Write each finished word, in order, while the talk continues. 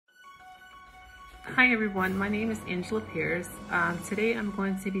Hi everyone, my name is Angela Pierce. Today I'm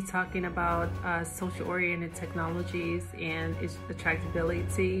going to be talking about social-oriented technologies and its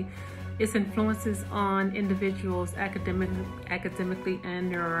attractability, its influences on individuals academically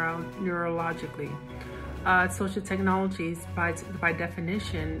and neurologically. Social technologies, by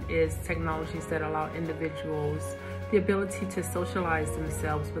definition, is technologies that allow individuals the ability to socialize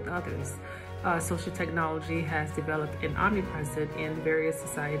themselves with others. Social technology has developed and omnipresent in various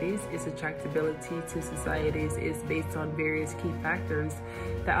societies. Its attractability to societies is based on various key factors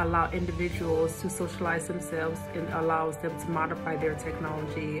that allow individuals to socialize themselves and allows them to modify their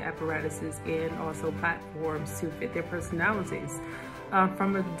technology apparatuses and also platforms to fit their personalities.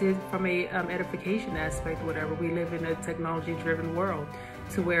 From a edification aspect, whatever, we live in a technology-driven world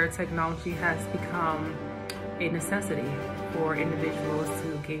to where technology has become a necessity for individuals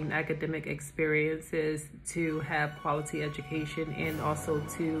to gain academic experiences, to have quality education, and also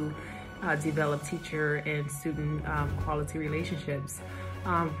to develop teacher and student quality relationships.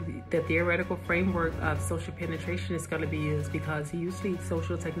 The theoretical framework of social penetration is going to be used because usually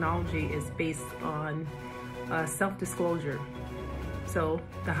social technology is based on self-disclosure. So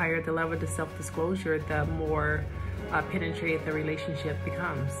the higher the level of self-disclosure, the more penetrated the relationship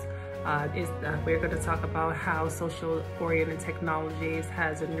becomes. We're going to talk about how social-oriented technologies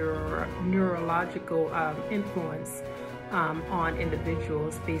has a neurological influence on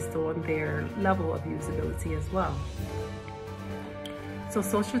individuals based on their level of usability as well. So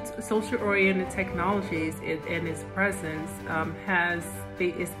social-oriented technologies and its presence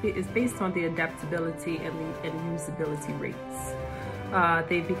is based on the adaptability and usability rates.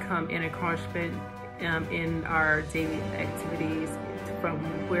 They become an encouragement in our daily activities, from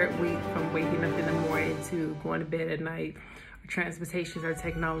waking up in the morning to going to bed at night. Our transportations are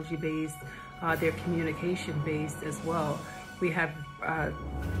technology based, they're communication based as well. We have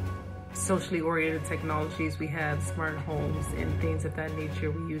socially oriented technologies. We have smart homes and things of that nature.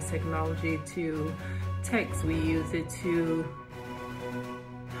 We use technology to text. We use it to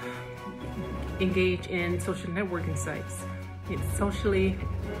engage in social networking sites, socially,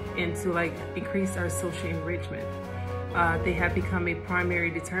 and to increase our social enrichment. They have become a primary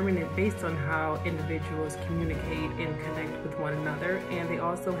determinant based on how individuals communicate and connect with one another, and they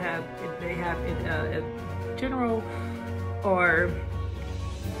also have a general or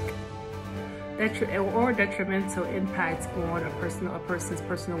detrimental impact on a person's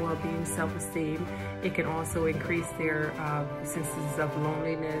personal well-being, self-esteem. It can also increase their senses of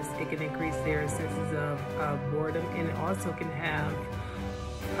loneliness. It can increase their senses of boredom, and it also can have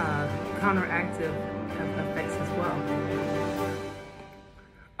counteractive effects as well.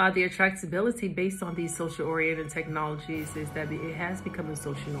 The attractability based on these social-oriented technologies is that it has become a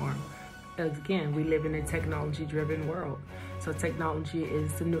social norm. Again, we live in a technology-driven world, so technology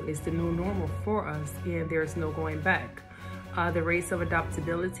is the new normal for us, and there's no going back. The rates of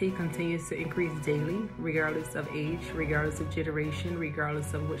adaptability continues to increase daily, regardless of age, regardless of generation,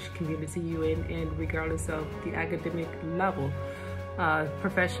 regardless of which community you're in, and regardless of the academic level.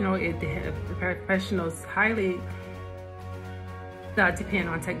 Professionals highly depend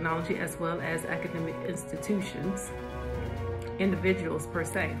on technology, as well as academic institutions, individuals per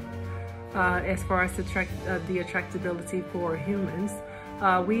se. As far as the attractability for humans,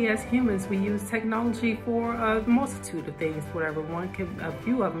 we as humans, we use technology for a multitude of things. A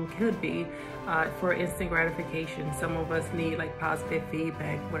few of them could be for instant gratification. Some of us need positive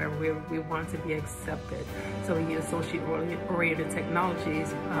feedback, whatever we want to be accepted. So we use socially oriented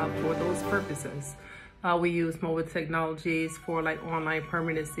technologies for those purposes. We use mobile technologies for online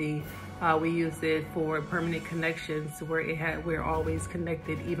permanency. We use it for permanent connections, where we're always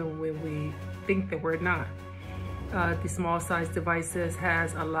connected even when we think that we're not. The small size devices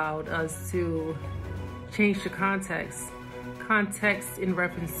has allowed us to change the context in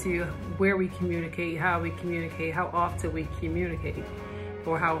reference to where we communicate, how often we communicate,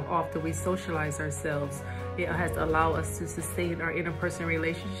 or how often we socialize ourselves. It has allowed us to sustain our interpersonal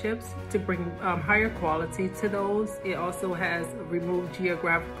relationships, to bring higher quality to those. It also has removed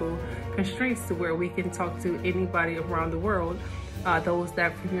geographical constraints to where we can talk to anybody around the world, those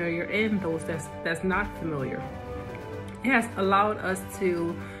that are familiar and those that's not familiar. It has allowed us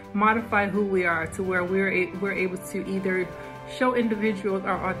to modify who we are to where we're able to either show individuals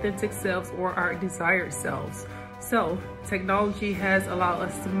our authentic selves or our desired selves. So technology has allowed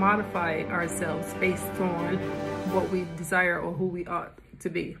us to modify ourselves based on what we desire or who we ought to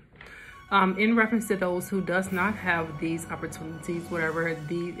be. In reference to those who does not have these opportunities,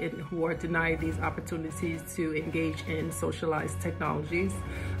 who are denied these opportunities to engage in socialized technologies,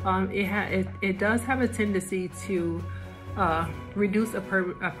 it does have a tendency to reduce a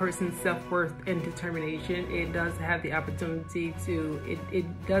person's self-worth and determination. It does have the opportunity to,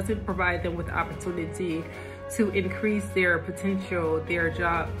 it doesn't provide them with the opportunity to increase their potential, their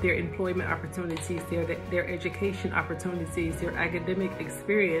job, their employment opportunities, their education opportunities, their academic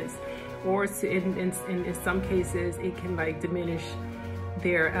experience, or to, in some cases, it can like diminish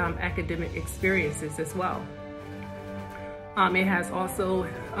their academic experiences as well. It has also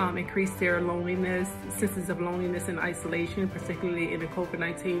increased their loneliness, senses of loneliness and isolation, particularly in the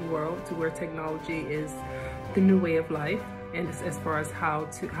COVID-19 world, to where technology is the new way of life, and as far as how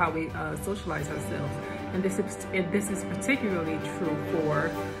we socialize ourselves. And this is particularly true for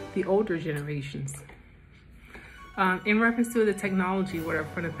the older generations. In reference to the technology, whatever,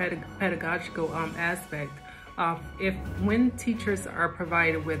 from the pedagogical aspect, when teachers are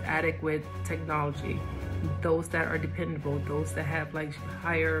provided with adequate technology, those that are dependable, those that have like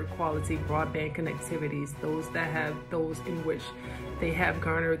higher quality broadband connectivities, those in which they have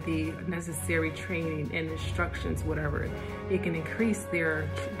garnered the necessary training and instructions, whatever, it can increase their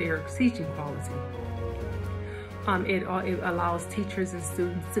teaching quality. It allows teachers and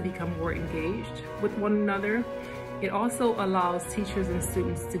students to become more engaged with one another. It also allows teachers and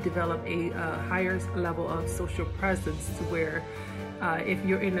students to develop a higher level of social presence, to where if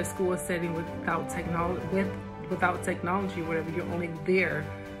you're in a school setting without technology, whatever, you're only there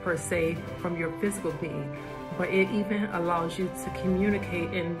per se from your physical being. But it even allows you to communicate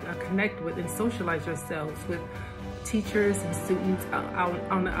and connect with and socialize yourselves with teachers and students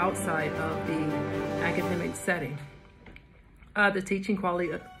on the outside of the academic setting. The teaching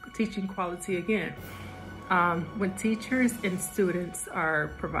quality again. When teachers and students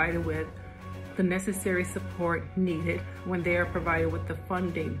are provided with the necessary support needed, when they are provided with the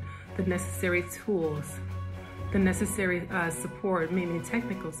funding, the necessary tools, the necessary support, meaning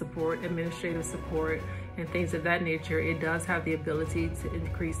technical support, administrative support, and things of that nature, it does have the ability to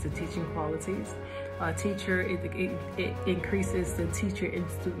increase the teaching qualities. It increases the teacher and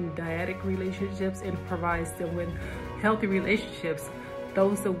student dyadic relationships and provides them with healthy relationships,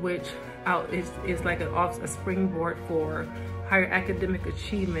 those of which is like a springboard for higher academic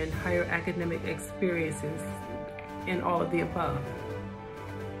achievement, higher academic experiences, and all of the above.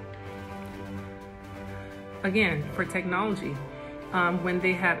 Again, for technology, when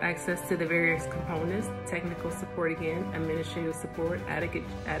they have access to the various components, technical support again, administrative support, adequate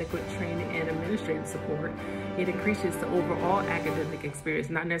training and administrative support, it increases the overall academic experience,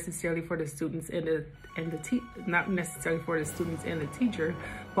 not necessarily for the students and the teacher,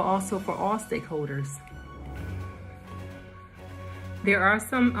 but also for all stakeholders. There are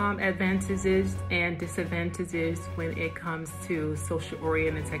some advantages and disadvantages when it comes to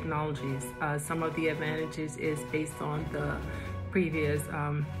social-oriented technologies. Some of the advantages is based on the previous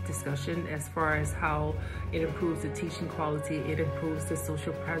discussion, as far as how it improves the teaching quality, it improves the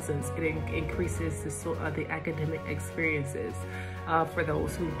social presence, it increases the academic experiences for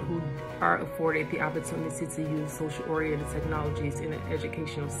those who are afforded the opportunity to use social-oriented technologies in an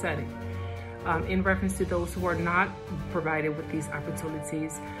educational setting. In reference to those who are not provided with these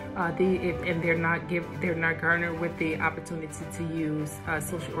opportunities, they're not garnered with the opportunity to use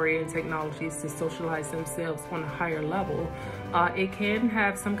social-oriented technologies to socialize themselves on a higher level, it can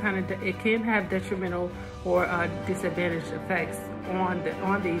have detrimental or disadvantaged effects on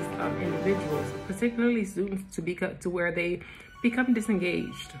these individuals, particularly students, to where they become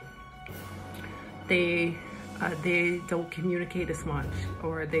disengaged. They don't communicate as much,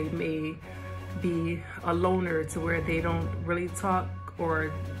 or they may be a loner, to where they don't really talk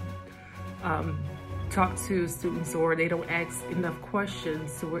or talk to students, or they don't ask enough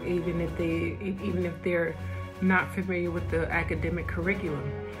questions, so where even if they're not familiar with the academic curriculum,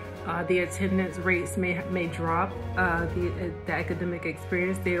 the attendance rates may drop. The academic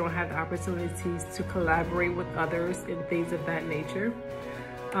experience, they don't have the opportunities to collaborate with others and things of that nature.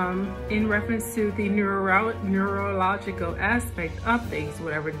 In reference to the neurological aspect of things,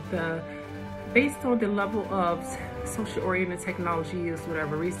 whatever, based on the level of social-oriented technology used,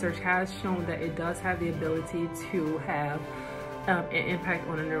 whatever, research has shown that it does have the ability to have an impact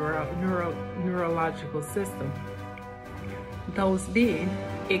on the neurological system. Those being,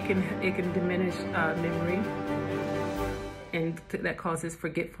 it can diminish memory, and that causes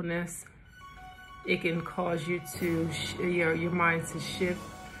forgetfulness. It can cause you to your mind to shift,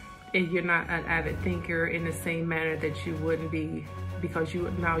 and you're not an avid thinker in the same manner that you wouldn't be, because you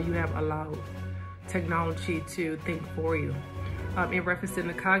have allowed technology to think for you. In reference to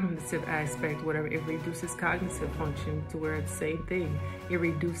the cognitive aspect, whatever, it reduces cognitive function to where it's the same thing. It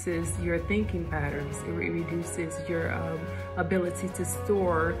reduces your thinking patterns. It reduces your ability to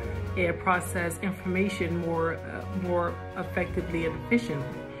store and process information more effectively and efficiently.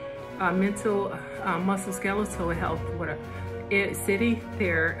 Mental musculoskeletal health, whatever. Sitting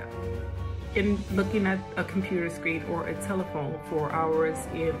there in looking at a computer screen or a telephone for hours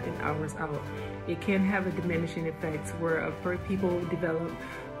in and hours out, it can have a diminishing effect where people develop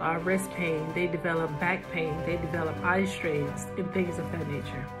wrist pain, they develop back pain, they develop eye strains, and things of that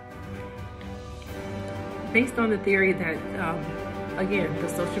nature. Based on the theory that, again, the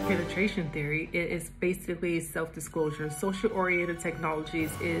social penetration theory, it is basically self-disclosure. Social-oriented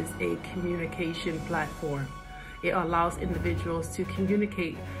technologies is a communication platform. It allows individuals to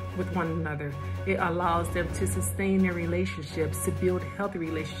communicate with one another. It allows them to sustain their relationships, to build healthy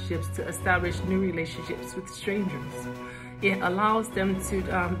relationships, to establish new relationships with strangers. It allows them to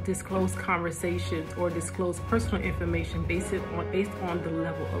disclose conversations or disclose personal information based on the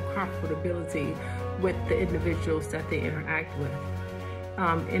level of comfortability with the individuals that they interact with.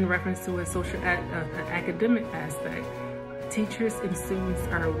 In reference to a social academic aspect, teachers and students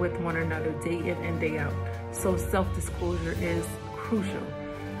are with one another day in and day out. So self-disclosure is crucial.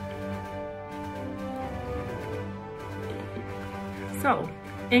 So,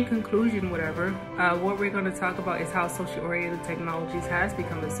 in conclusion, what we're going to talk about is how social-oriented technologies has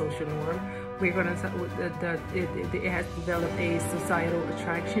become a social norm. We're going to it has developed a societal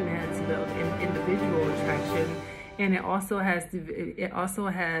attraction, it has developed an individual attraction, and it also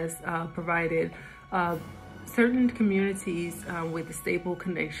has provided certain communities with stable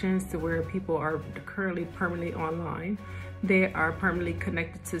connections to where people are currently permanently online. They are permanently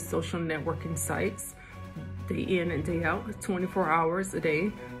connected to social networking sites, day in and day out, 24 hours a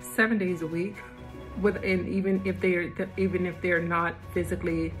day, 7 days a week, and even if they're not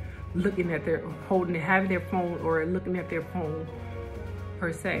physically looking at having their phone or looking at their phone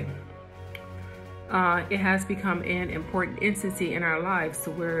per se. It has become an important entity in our lives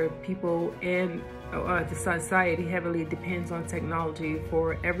to where people in the society heavily depends on technology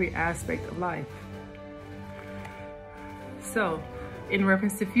for every aspect of life. So, in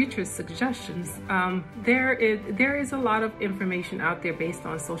reference to future suggestions, there is a lot of information out there based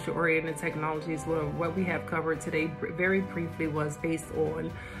on social-oriented technologies. Well, what we have covered today very briefly was based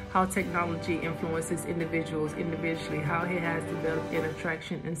on how technology influences individuals individually, how it has developed an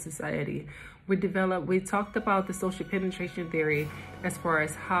attraction in society. We talked about the social penetration theory as far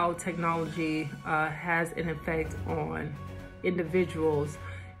as how technology has an effect on individuals,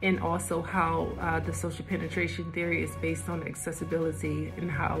 and also how the social penetration theory is based on accessibility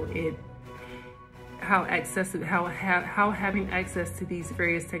and how having access to these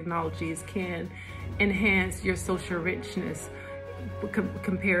various technologies can enhance your social richness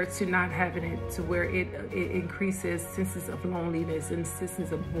compared to not having it, to where it increases senses of loneliness and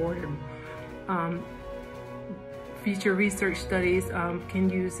senses of boredom. Future research studies can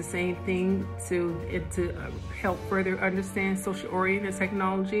use the same thing to help further understand social-oriented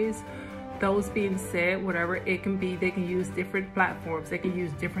technologies. Those being said, whatever it can be, they can use different platforms, they can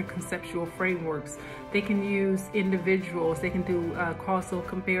use different conceptual frameworks, they can use individuals, they can do causal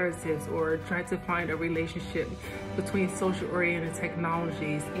comparatives or try to find a relationship between social-oriented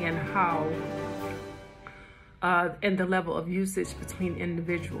technologies and how and the level of usage between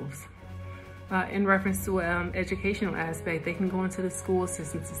individuals. In reference to educational aspect, they can go into the school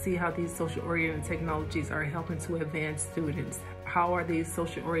system to see how these social-oriented technologies are helping to advance students. How are these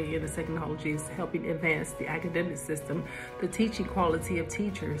social-oriented technologies helping advance the academic system, the teaching quality of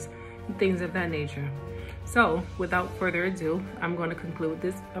teachers, and things of that nature. So, without further ado, I'm going to conclude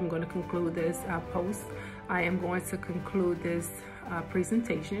this. Post. I am going to conclude this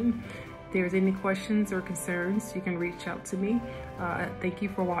presentation. If there's any questions or concerns, you can reach out to me. Thank you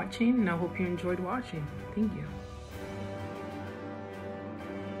for watching, and I hope you enjoyed watching. Thank you.